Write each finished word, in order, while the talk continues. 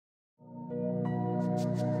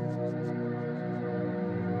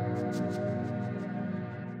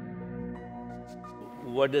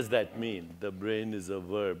What does that mean? The brain is a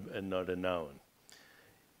verb and not a noun.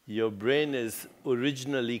 Your brain is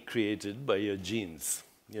originally created by your genes,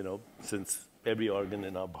 since every organ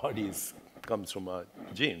in our bodies comes from our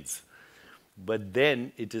genes. But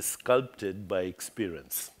then it is sculpted by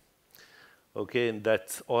experience. Okay, and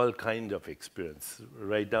that's all kind of experience.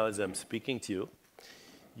 Right now, as I'm speaking to you,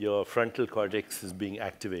 your frontal cortex is being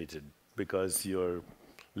activated because you're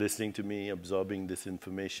listening to me, absorbing this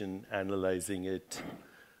information, analyzing it,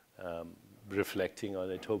 reflecting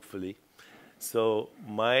on it, hopefully. So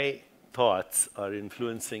my thoughts are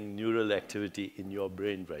influencing neural activity in your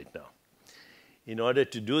brain right now. In order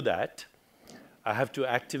to do that, I have to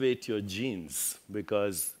activate your genes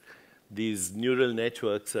because these neural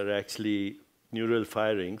networks are actually neural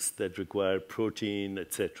firings that require protein,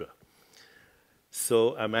 etc.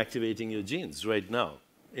 So I'm activating your genes right now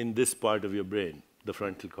in this part of your brain, the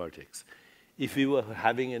frontal cortex. If we were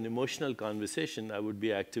having an emotional conversation, I would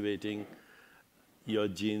be activating your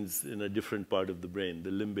genes in a different part of the brain, the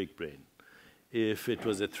limbic brain. If it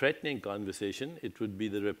was a threatening conversation, it would be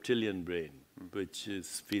the reptilian brain, which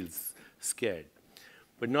feels scared.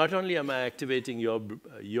 But not only am I activating your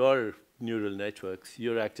neural networks,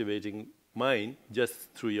 you're activating mine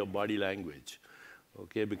just through your body language,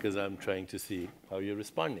 okay, because I'm trying to see how you're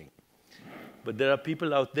responding. But there are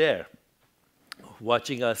people out there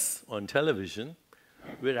watching us on television.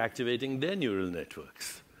 We're activating their neural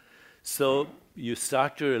networks. So you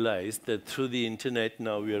start to realize that through the internet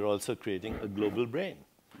now we are also creating a global brain.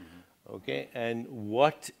 Okay, and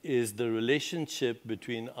what is the relationship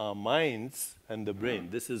between our minds and the brain?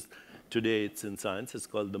 This is, today it's in science, it's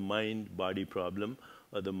called the mind-body problem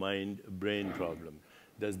or the mind-brain problem.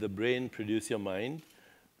 Does the brain produce your mind?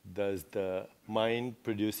 Does the mind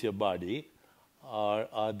produce your body? Or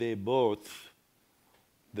are they both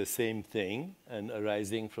the same thing and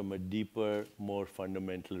arising from a deeper, more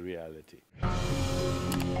fundamental reality?